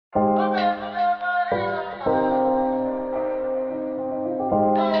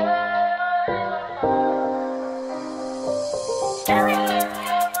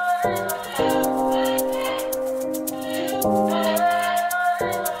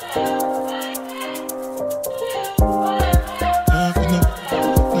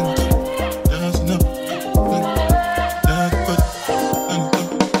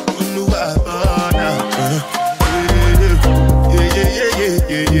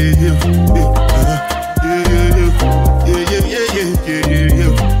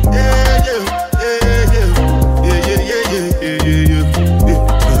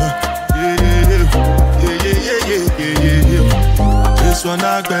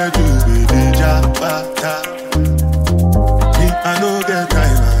get you with the jabata. I no get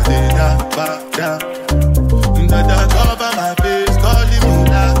time, I did that back down. That cover my face, calling me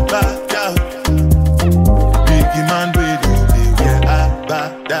that back down. Biggie man, we don't be where I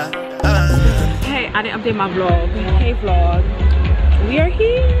back down. Hey, I didn't update my vlog. Hey vlog. We are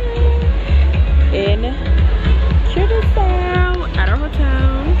here in Curacao at our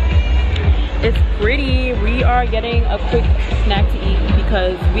hotel. It's pretty. We are getting a quick snack to eat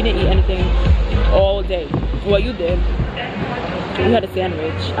because we didn't eat anything all day. Well, you did. We had a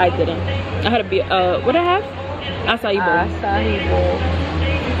sandwich. I didn't. I had a what did I have? Acai bowl. Acai bowl.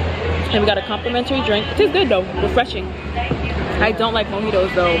 And we got a complimentary drink. It tastes good though. Refreshing. I don't like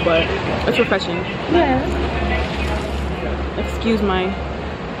mojitos though, but it's refreshing. Yeah. Excuse my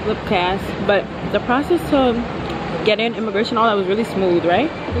lip cast, but the process to get in immigration, all that was really smooth,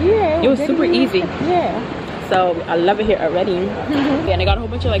 right? Yeah. It was super easy. Yeah. So I love it here already. Yeah, and they got a whole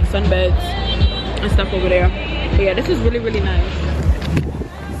bunch of like sunbeds and stuff over there. But yeah, this is really, really nice.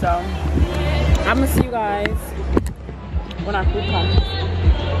 So I'm gonna see you guys when our food comes.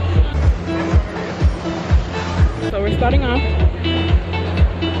 So we're starting off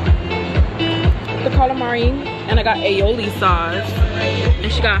the calamari, and I got aioli sauce,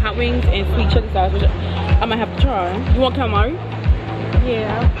 and she got hot wings and sweet chili sauce, which I might have to try. You want calamari?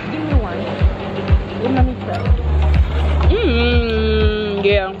 Yeah, give me one. Let me try.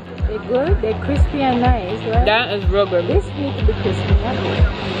 Yeah. They're good. They're crispy and nice, right? That is real good. This needs to be crispy.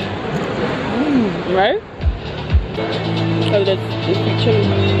 Right? Oh, that's sweet chili.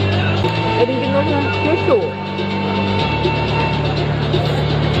 It is special.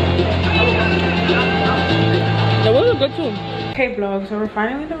 That was good too. Okay vlog, so we're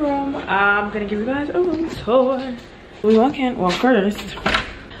finally in the room. I'm gonna give you guys a room tour. We walk in, well first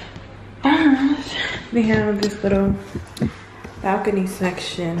we have this little balcony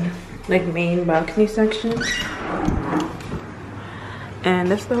section, like main balcony section.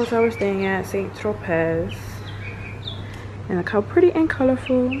 And this is the hotel we're staying at, St. Tropez. And look how pretty and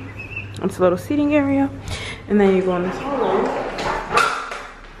colorful. It's a little seating area. And then you go in this hallway.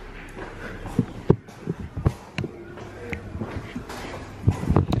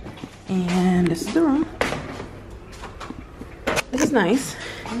 And this is the room. This is nice.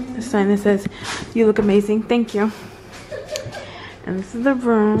 The sign that says, "You look amazing, thank you." And this is the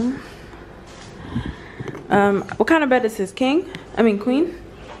room. What kind of bed is this? King? I mean queen?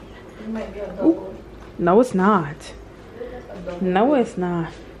 It might be a double. No, it's not. No, it's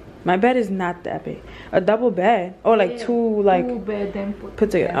not. My bed is not that big. A double bed. Oh, like yeah, two bed then put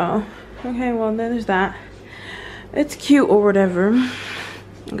together. Oh, okay. Well, then there's that. It's cute or whatever.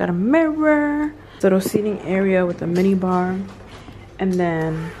 I got a mirror, little seating area with a mini bar, and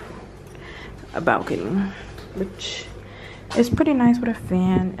then a balcony, which is pretty nice with a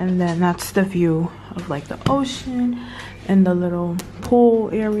fan. And then that's the view of like the ocean and the little pool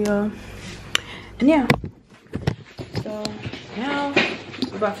area. And yeah, so now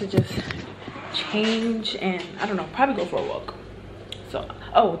we're about to just change and I don't know, probably go for a walk. So,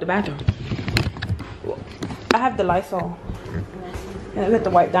 oh, the bathroom. I have the Lysol. And we have to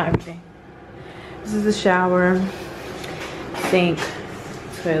wipe down everything. This is the shower, sink,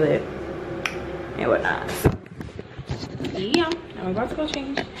 toilet, and whatnot. So, yeah, I'm about to go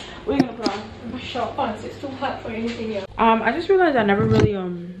change. What are you gonna put on? My short pants. It's too hot for anything else. I just realized I never really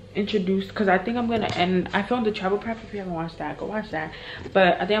introduced, because I think I'm gonna end. I filmed the travel prep. If you haven't watched that, go watch that.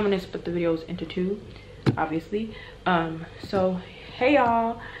 But I think I'm gonna split the videos into two, obviously. So hey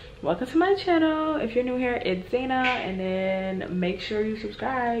y'all. Welcome to my channel. If you're new here, it's Zaina, and then make sure you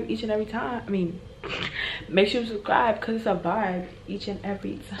subscribe each and every time. I mean, make sure you subscribe because it's a vibe each and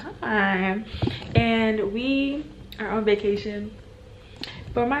every time. And we are on vacation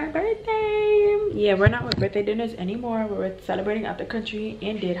for my birthday. Yeah, we're not with birthday dinners anymore. We're celebrating out the country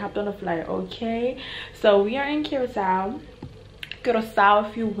and did hopped on a flight. Okay, so we are in Curacao,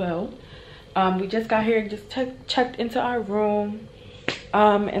 if you will. We just got here, just checked into our room.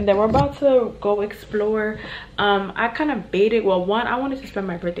 And then we're about to go explore. I kind of baited, well, one, I wanted to spend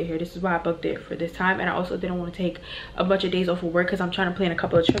my birthday here. This is why I booked it for this time, and I also didn't want to take a bunch of days off of work because I'm trying to plan a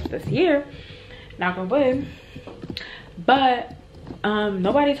couple of trips this year. Not gonna wood. But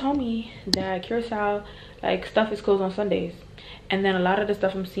nobody told me that Curacao, like, stuff is closed on Sundays, and then a lot of the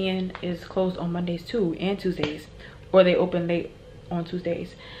stuff I'm seeing is closed on Mondays too, and Tuesdays, or they open late on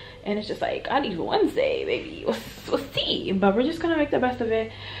Tuesdays. And it's just like, I need Wednesday, baby. We'll see. But we're just gonna make the best of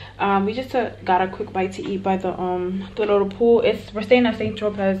it. We just got a quick bite to eat by the little pool. We're staying at St.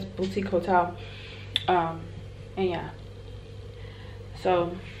 Tropez Boutique Hotel. And yeah.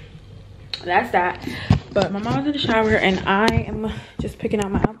 So that's that. But my mom's in the shower and I am just picking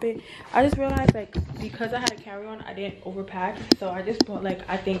out my outfit. I just realized, like, because I had a carry-on, I didn't overpack, so I just bought, like,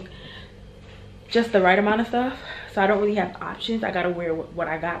 I think just the right amount of stuff, so I don't really have options. I gotta wear what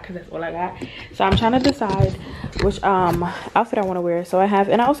I got because that's all I got. So I'm trying to decide which outfit I want to wear. So I have,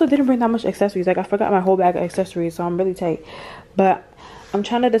 and I also didn't bring that much accessories. Like, I forgot my whole bag of accessories, so I'm really tight. But I'm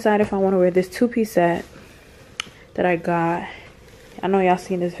trying to decide if I want to wear this two-piece set that I got. I know y'all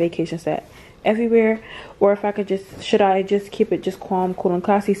seen this vacation set everywhere, or if I could just, should I just keep it just calm, cool, and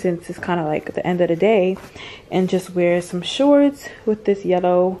classy since it's kind of like the end of the day, and just wear some shorts with this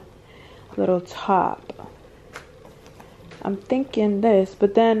yellow little top. I'm thinking this,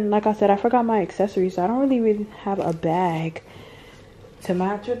 but then, like I said, I forgot my accessories, so I don't really have a bag to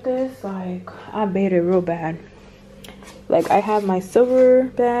match with this. Like, I made it real bad. Like, I have my silver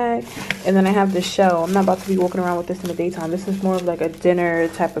bag, and then I have the shell. I'm not about to be walking around with this in the daytime. This is more of like a dinner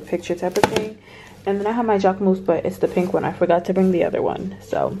type of picture type of thing. And then I have my Jacquemus, but it's the pink one. I forgot to bring the other one.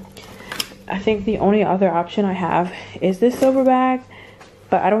 So I think the only other option I have is this silver bag,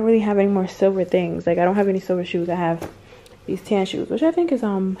 but I don't really have any more silver things. Like, I don't have any silver shoes. I have these tan shoes, which I think is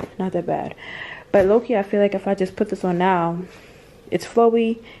not that bad. But low-key, I feel like if I just put this on now, it's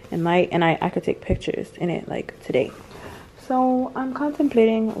flowy and light, and I could take pictures in it like today. So I'm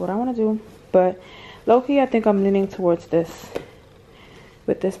contemplating what I want to do, but low-key, I think I'm leaning towards this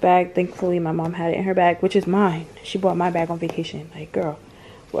with this bag. Thankfully, my mom had it in her bag, which is mine. She bought my bag on vacation. Like, girl,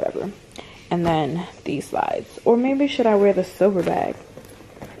 whatever. And then these slides, or maybe should I wear the silver bag?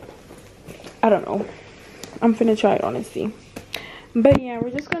 I don't know. I'm finna try it on and see. But yeah, we're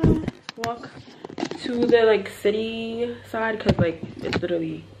just gonna walk to the like city side, because like it's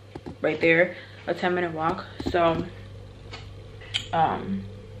literally right there, a 10-minute walk. So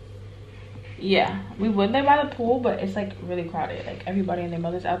yeah, we would live by the pool, but it's like really crowded. Like, everybody and their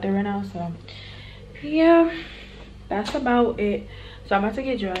mother's out there right now. So yeah, that's about it. So I'm about to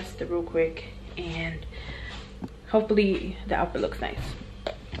get dressed real quick, and hopefully the outfit looks nice.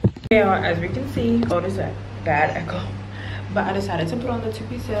 Yeah, as we can see, oh, there's a bad echo, but I decided to put on the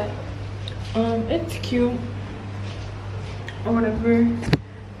two-piece set. It's cute or whatever.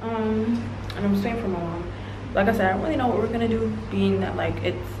 And I'm staying for my mom. Like I said, I don't really know what we're gonna do, being that like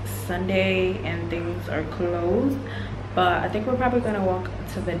it's Sunday and things are closed. But I think we're probably gonna walk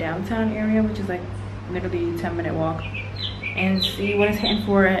to the downtown area, which is like literally a 10-minute walk, and see what it's hitting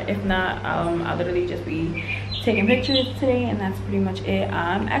for. If not, I'll literally just be taking pictures today, and that's pretty much it.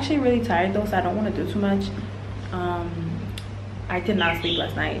 I'm actually really tired though, so I don't want to do too much. I did not sleep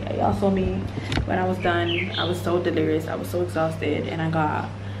last night. Y'all saw me when I was done. I was so delirious, I was so exhausted, and I got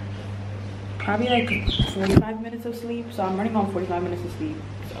probably like 45 minutes of sleep. So I'm running on 45 minutes of sleep.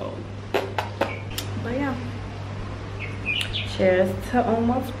 So, but yeah, cheers to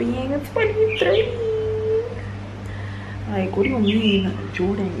almost being 23. Like, what do you mean,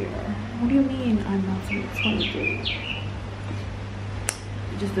 Jordan year? What do you mean I'm not 23? It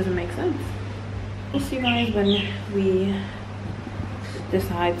just doesn't make sense. We'll see you guys when we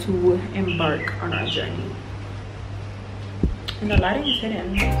decide to embark on our journey. And the lighting is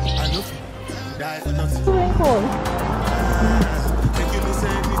hidden. Oh, cool.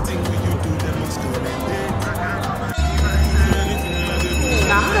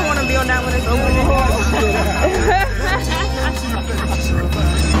 Nah, I don't want to be on that when it's opening.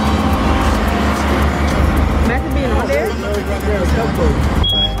 Imagine being on there.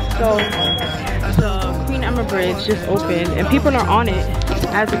 So the Queen Emma Bridge just opened, and people are on it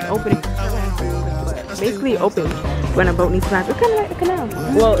as it's opening. Basically open when a boat needs to pass. It's kind of like a canal.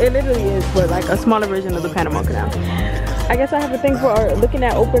 Well, it literally is, but like a smaller version of the Panama Canal. I guess I have a thing for looking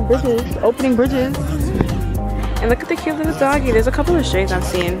at opening bridges. And look at the cute little doggy. There's a couple of strays I've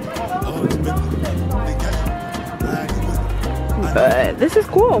seen. But this is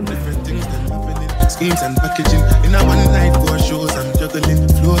cool. Schemes and packaging in a one night for shows. I'm juggling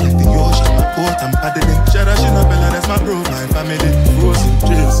flow like the ocean. Port I'm paddling. Shara Shinabella, that's my bro, my family. Frozen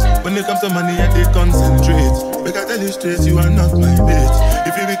drinks. When it comes to money, I did concentrate. But I tell you straight, you are not my bitch.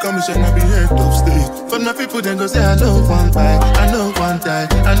 If you become a shit, I'll be head of state. For my people, then go say, I know one buy, I know one die,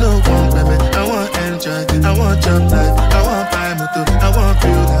 I know one baby. I want enjoy, I want job life, I want buy motor, I want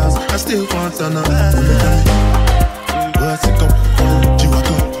build house, I still want to know. What's it come?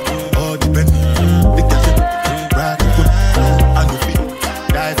 Chihuahua, all depend. They get it, right? I know feet,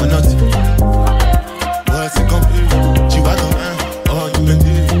 die for nothing. What's it come? Chihuahua, all depend.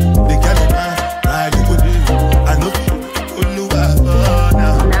 They get it, right? I know feet.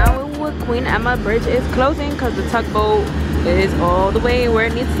 Now Queen Emma Bridge is closing because the tugboat is all the way where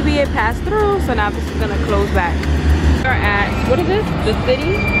it needs to be. It passed through, so now this is gonna close back. We're at, what is this? The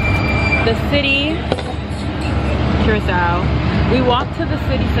city? the city, Curacao. We walked to the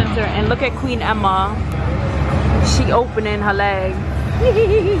city center and look at Queen Emma. She opening her leg.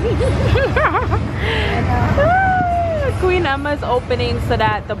 Queen Emma's opening so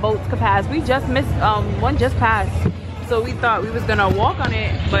that the boats could pass. We just missed one just passed, so we thought we was gonna walk on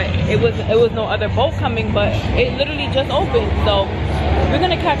it, but it was no other boat coming, but it literally just opened, so we're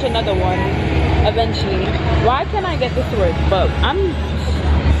gonna catch another one eventually. Why can't I get this to work? But I'm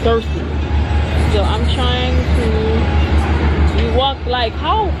thirsty, so I'm trying to. We walked like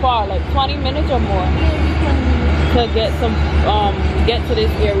how far? Like 20 minutes or more to get some get to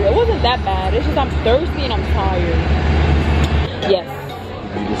this area. It wasn't that bad. It's just I'm thirsty and I'm tired. Yes.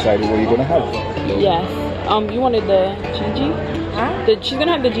 You decided what you're gonna have? Yes. You wanted the Gigi? Huh? She's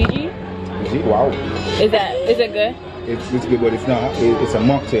gonna have the Gigi. Wow. Is it good? It's good, but it's not. It's a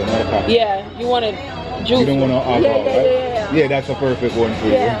mocktail, not a cocktail. Yeah. You wanted juice. You don't want no alcohol, right? Yeah, that's a perfect one for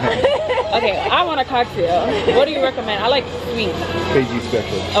you. Yeah. Okay, I want a cocktail. What do you recommend? I like sweet. KG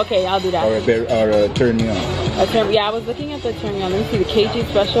special. Okay, I'll do that. Or a turn me on. Yeah, I was looking at the turn me on. Let me see the KG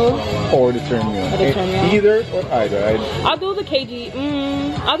special. Or the turn me on. Or the turn me on. Either or either. I'll do the KG.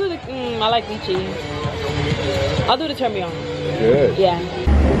 I'll do the. I like lychee. I'll do the turn me on. Good. Yeah.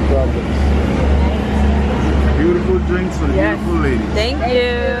 No problems. Beautiful drinks for the beautiful ladies. Thank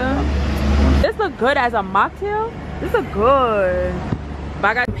you. This look good as a mocktail. This look good. But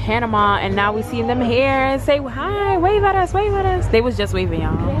I got Panama and now we see them here and say hi, wave at us, wave at us. They was just waving,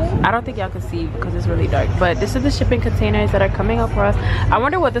 y'all. I don't think y'all can see because it's really dark, but this is the shipping containers that are coming up for us. I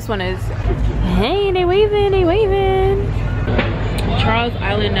wonder what this one is. Hey, they waving, they waving. Charles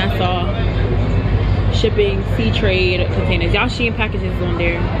Island, Nassau shipping sea trade containers. Y'all Shein packages on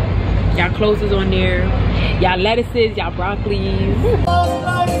there. Y'all clothes is on there. Y'all lettuces, y'all broccolis.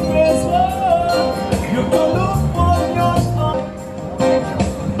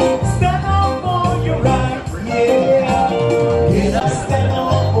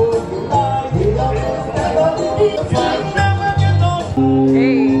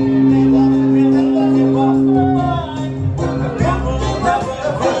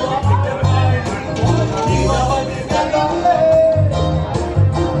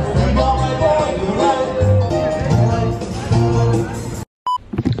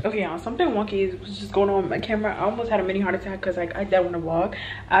 Okay, y'all, something wonky was just going on with my camera. I almost had a mini heart attack because like I didn't want to vlog.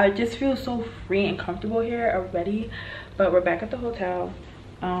 I just feel so free and comfortable here already. But we're back at the hotel.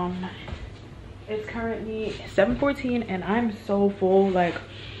 It's currently 7:14 and I'm so full. Like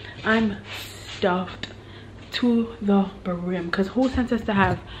I'm stuffed to the brim because who sent us to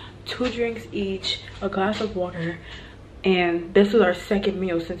have 2 drinks each, a glass of water, and this was our second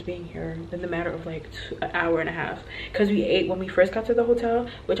meal since being here in the matter of like an hour and a half, because we ate when we first got to the hotel,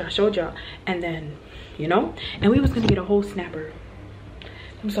 which I showed y'all, and then you know, and we was gonna get a whole snapper.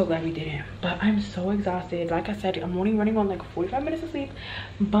 I'm so glad we didn't, but I'm so exhausted. Like I said, I'm only running on like 45 minutes of sleep,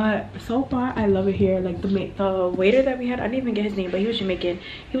 but so far I love it here. Like the waiter that we had, I didn't even get his name, but he was Jamaican.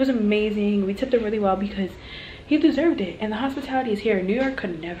 He was amazing. We tipped him really well because he deserved it, and the hospitality is here. New York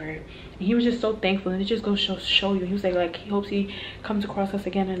could never. And he was just so thankful, and it just goes show you. He was like he hopes he comes across us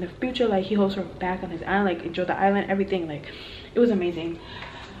again in the future. Like he hopes we're back on his island, like enjoy the island, everything. Like it was amazing.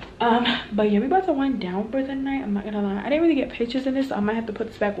 But yeah, we about to wind down for the night. I'm not gonna lie, I didn't really get pictures in this, so I might have to put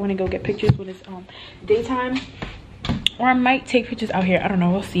this back on and go get pictures when it's daytime, or I might take pictures out here. I don't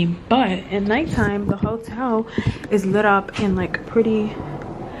know, we'll see. But at nighttime the hotel is lit up in like pretty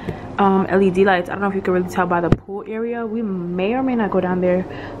LED lights. I don't know if you can really tell by the pool area. We may or may not go down there.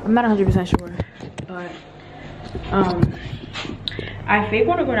 I'm not 100% sure, but I fake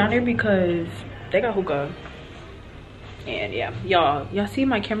want to go down there because they got hookah. And yeah, y'all see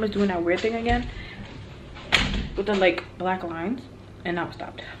my camera's doing that weird thing again with the like black lines, and now it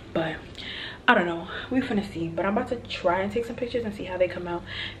stopped. But I don't know, we finna see. But I'm about to try and take some pictures and see how they come out,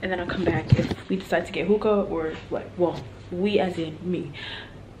 and then I'll come back if we decide to get hookah or what. Well, we as in me.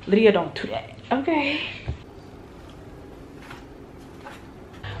 Lydia, don't do that, okay?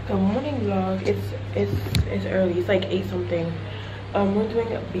 Good morning, vlog. It's early. It's like 8 something. We're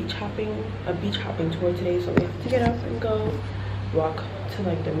doing a beach hopping tour today, so we have to get up and go walk to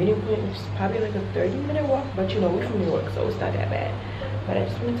like the meeting point, which is probably like a 30-minute walk, but you know, we're from New York, so it's not that bad. But I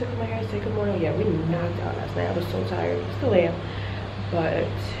just wanted to come out here and say good morning. Yeah, we knocked out last night. I was so tired. Still am, but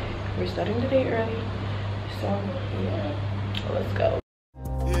we're starting the day early, so yeah, let's go.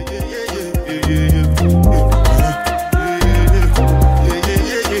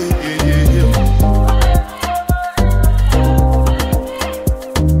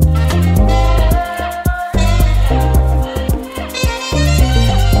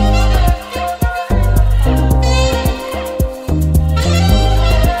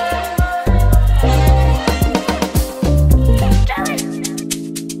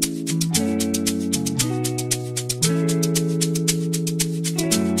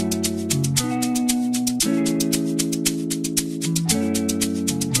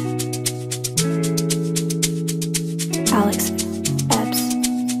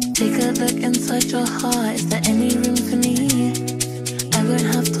 Take a look inside your heart. Is there any room for me? I won't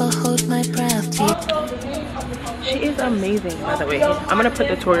have to hold my breath. She is amazing, by the way. I'm gonna put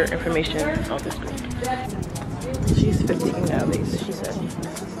the tour information on the screen. She's 15 nowadays, she said.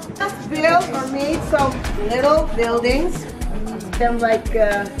 Built or made some little buildings, them like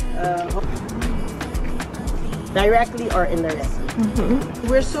directly or indirectly.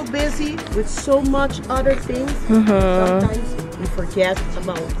 We're so busy with so much other things. Sometimes we forget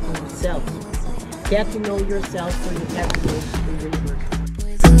about ourselves. Get to know yourself so you can know the universe.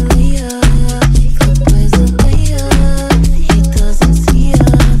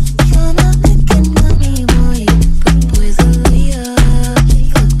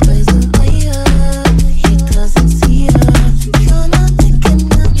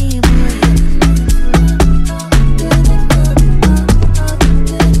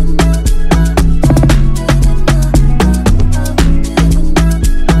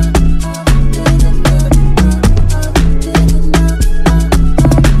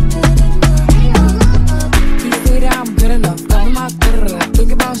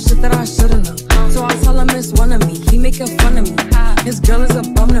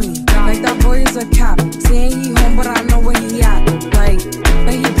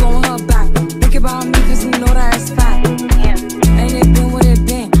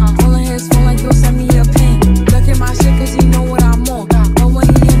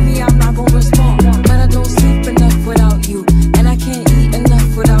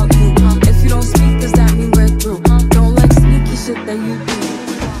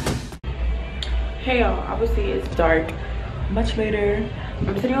 Hey y'all, obviously it's dark, much later.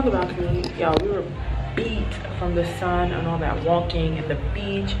 I'm sitting on the balcony. Y'all, we were beat from the sun and all that walking and the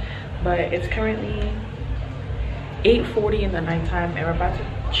beach, but it's currently 8:40 in the nighttime and we're about to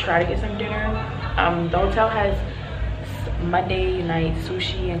try to get some dinner. The hotel has Monday night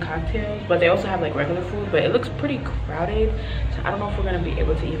sushi and cocktails, but they also have like regular food, but it looks pretty crowded, so I don't know if we're gonna be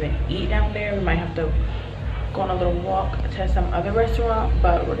able to even eat down there. We might have to go on a little walk to some other restaurant,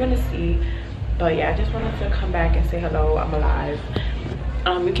 but we're gonna see. But yeah, I just wanted to come back and say hello. I'm alive.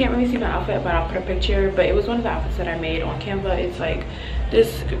 You can't really see my outfit, but I'll put a picture. But it was one of the outfits that I made on Canva. It's like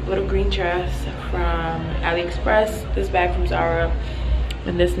this little green dress from AliExpress, this bag from Zara,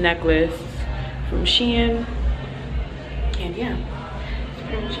 and this necklace from Shein. And yeah, that's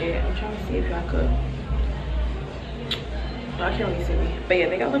pretty much it. I'm trying to see if y'all could. No, I can't really see me. But yeah,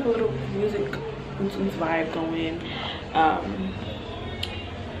 they got like a little music vibe going.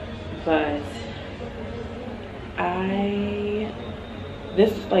 But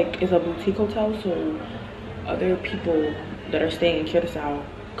this like is a boutique hotel, so other people that are staying in Curacao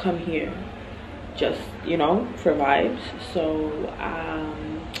come here just, you know, for vibes. So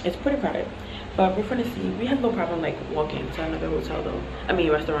it's pretty crowded, but we're gonna see. We have no problem like walking to another hotel though, I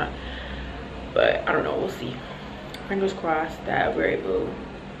mean restaurant, but I don't know, we'll see. Fingers crossed that we're able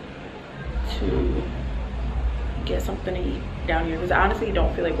to get something to eat down here, because I honestly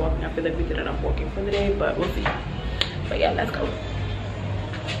don't feel like walking. I feel like we did enough walking for the day, but we'll see. But yeah, let's go.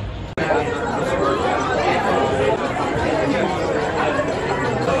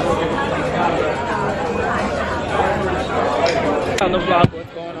 Tell the vlog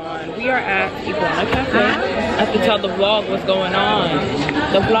what's going on. We are at Iguana Cafe. I have to tell the vlog what's going on.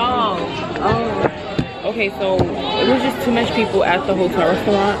 The vlog. Oh. Okay, so it was just too much people at the hotel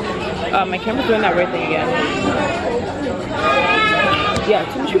restaurant. My camera's doing that right thing again. Yeah,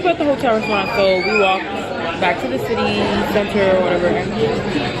 too much people at the hotel restaurant, so we walked back to the city center or whatever,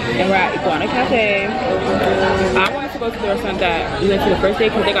 and we're at Iguana Cafe. I wanted to go to the restaurant that we went to the first day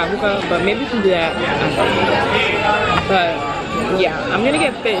because they got hookah, but maybe we can do that after. But yeah, I'm gonna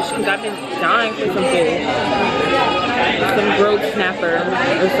get fish because I've been dying for some fish, some grilled snapper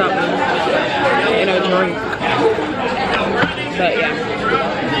or something, and a drink. But yeah,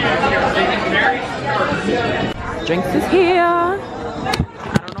 drinks is here.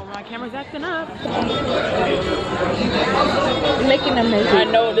 Camera's acting up. You're making a mess. I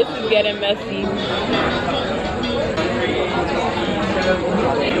know, this is getting messy.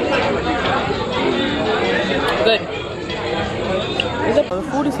 Good. The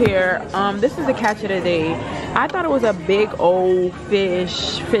food is here. This is the catch of the day. I thought it was a big old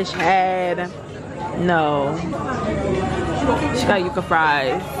fish head. No. She got yuca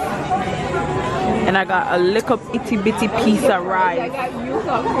fries. And I got a little itty bitty piece of rice. I got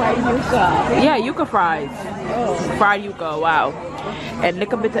yuca, fried yuca. Yeah, yuca fries. Oh. Fried yuca, wow. And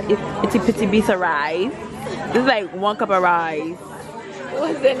little bit of itty bitty piece of rice. This is like 1 cup of rice.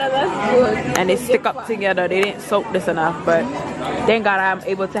 What's in that's good. And they stick up together. They didn't soak this enough, but thank God I'm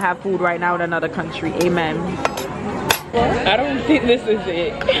able to have food right now in another country. Amen. I don't think this is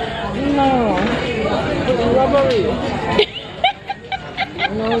it. No. It's rubbery.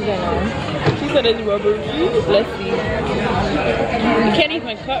 No, Zaina. She said it's rubbery. Let's see. You can't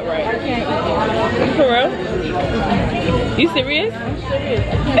even cut right. I can't eat it. For real? You serious? I'm serious.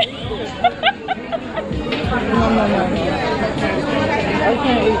 I can't eat it. No. I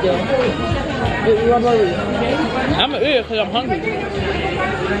can't eat it. It's rubbery. I'm gonna eat it because I'm hungry.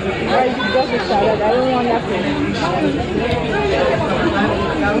 I eat just a salad. I don't want nothing.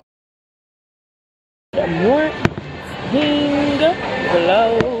 The morning glow.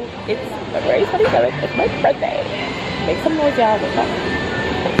 It's February 27th. It's my birthday. Make some noise, y'all. What's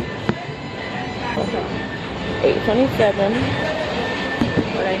up? 8:27.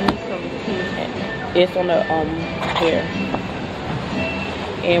 But I need some tea. It's on the here.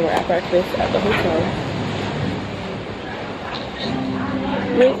 And we're at breakfast at the hotel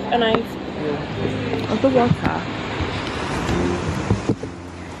with a nice view of the water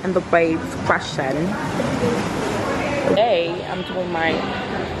and the waves crashing. Today I'm doing my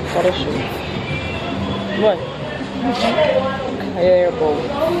photo shoot. What? Terrible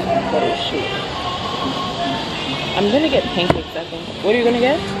photo shoot. I'm gonna get pancakes, I think. What are you gonna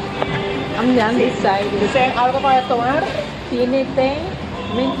get? I'm undecided. ¿Desea algo para tomar? ¿Tiene té?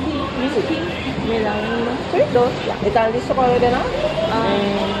 Minty? ¿Me da uno? Sí, dos. ¿Están listos para ordenar?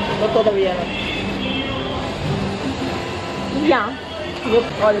 No todavía no. Yeah. You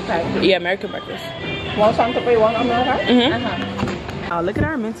order package. Yeah, American breakfast. One Santa Fe, one American? Oh, look at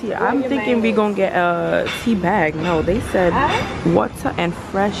our minty. I'm thinking we gonna get a tea bag. No, they said water and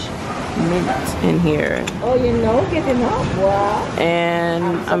fresh mint in here. Oh, you know, get enough. Wow.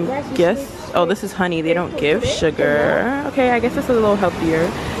 And oh, this is honey. They don't give sugar. Okay, I guess this is a little healthier.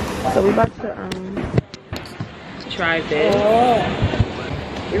 So we about to try this. Oh,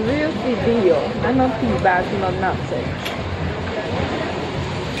 it really deal. I know tea bags, no nothing.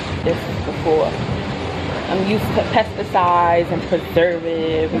 This is before. I'm used to pesticides and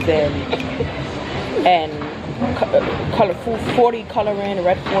preservatives and colorful 40 coloring,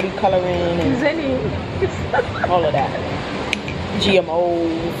 red 40 coloring, and all of that.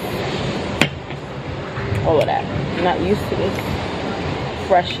 GMOs, all of that. I'm not used to this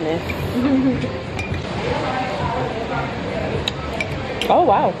freshness. Oh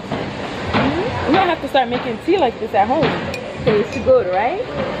wow. I'm gonna have to start making tea like this at home. Tastes good, right?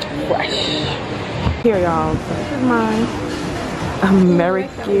 Fresh. Here y'all, so this is my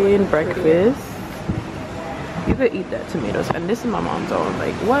American breakfast. You could eat that tomatoes. And this is my mom's own.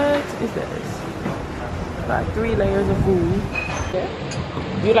 Like, what is this? Got 3 layers of food. Yeah.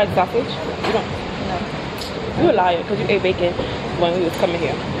 You like sausage? You don't? No. You're a liar because you ate bacon when we was coming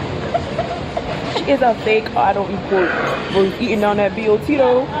here. She is a fake. Oh, I don't eat pork. We're eating on that BOT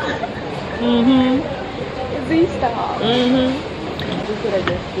though. Z-style. We could have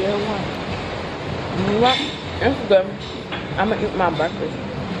just still one. It's good. I'm gonna eat my breakfast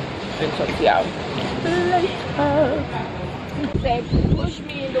and some tea out. They push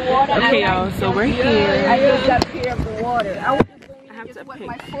me in the water. Okay, y'all, so we're here. I just got here of the water. I was I have to put pick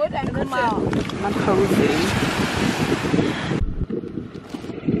my foot and come out. my cozy.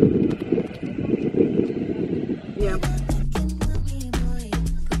 Yeah.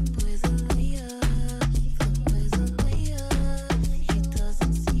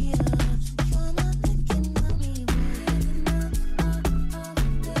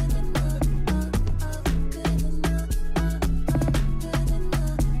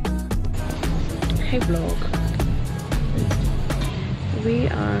 Hey vlog. We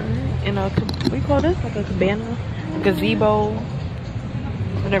are in a, what do you call this? Like a cabana? A gazebo?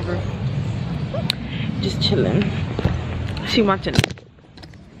 Whatever. Just chilling. She watching it.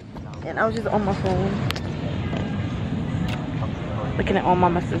 And I was just on my phone. Looking at all my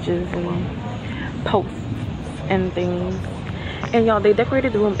messages and posts and things. And y'all, they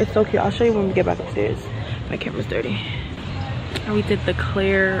decorated the room. It's so cute. I'll show you when we get back upstairs. My camera's dirty. And we did the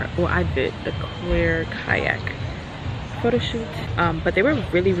Claire, well I did the Claire kayak photo shoot. But they were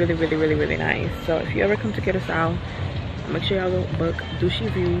really nice. So if you ever come to Curacao, make sure y'all go book douchey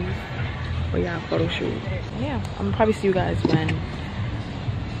views or y'all photo shoot. Yeah, I'm gonna probably see you guys when,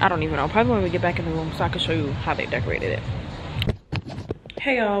 I don't even know, probably when we get back in the room so I can show you how they decorated it.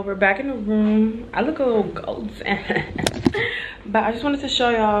 Hey y'all, we're back in the room. I look a little gold. But I just wanted to show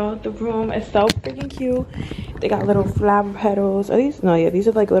y'all the room. It's so freaking cute. They got little flower petals. Are these? No, yeah, these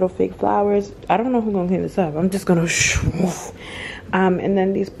are like little fake flowers. I don't know who's gonna clean this up. I'm just gonna and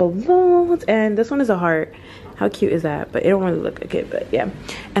then these balloons, and this one is a heart. How cute is that? But it don't really look good, but yeah.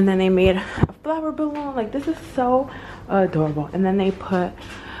 And then they made a flower balloon. Like, this is so adorable. And then they put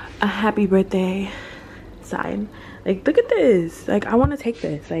a happy birthday sign Like, look at this. Like, I want to take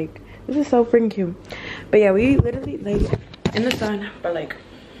this. Like, this is so freaking cute. But yeah, we literally laid in the sun for like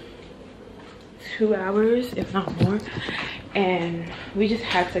 2 hours, if not more. And we just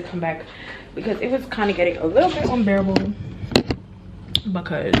had to come back because it was kind of getting a little bit unbearable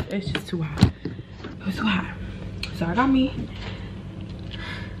because it's just too hot. It was too hot. So I got me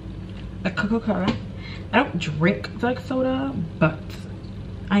a Coca-Cola. I don't drink like soda, but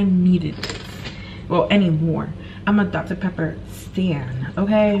I needed this. Well, anymore. I'm a Dr. Pepper stan,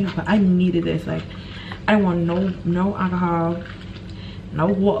 okay? But I needed this. Like, I don't want no alcohol, no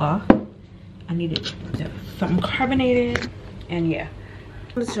water. I needed something carbonated, and yeah.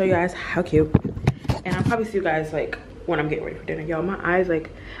 I'm gonna show you guys how cute. And I'll probably see you guys like when I'm getting ready for dinner. Y'all, my eyes,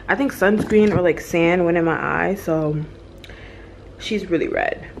 like, I think sunscreen or like sand went in my eye, so she's really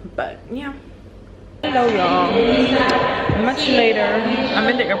red. But yeah. Hello y'all. Much later. I'm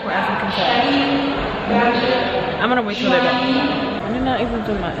in the airport, as you can tell. I'm gonna wait till they're done. I did not even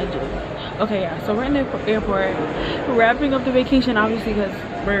do my edges. Okay, yeah, so we're in the airport. We're wrapping up the vacation, obviously, because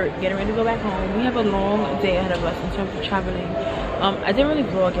we're getting ready to go back home. We have a long day ahead of us in terms of traveling. I didn't really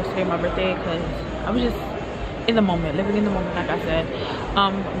vlog yesterday, my birthday, because I was just in the moment, living in the moment, like I said.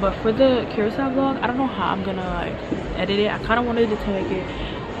 But for the Curacao vlog, I don't know how I'm gonna like edit it. I kind of wanted to make it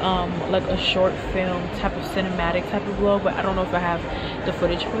like a short film type of cinematic type of vlog, but I don't know if I have the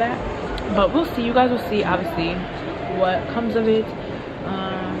footage for that. But we'll see. You guys will see, obviously, what comes of it.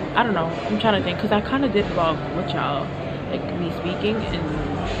 I don't know. I'm trying to think, because I kind of did vlog with y'all, like me speaking, and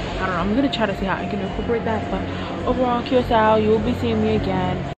I don't know. I'm gonna try to see how I can incorporate that. But overall, Curacao, you will be seeing me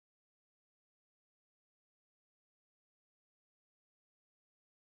again.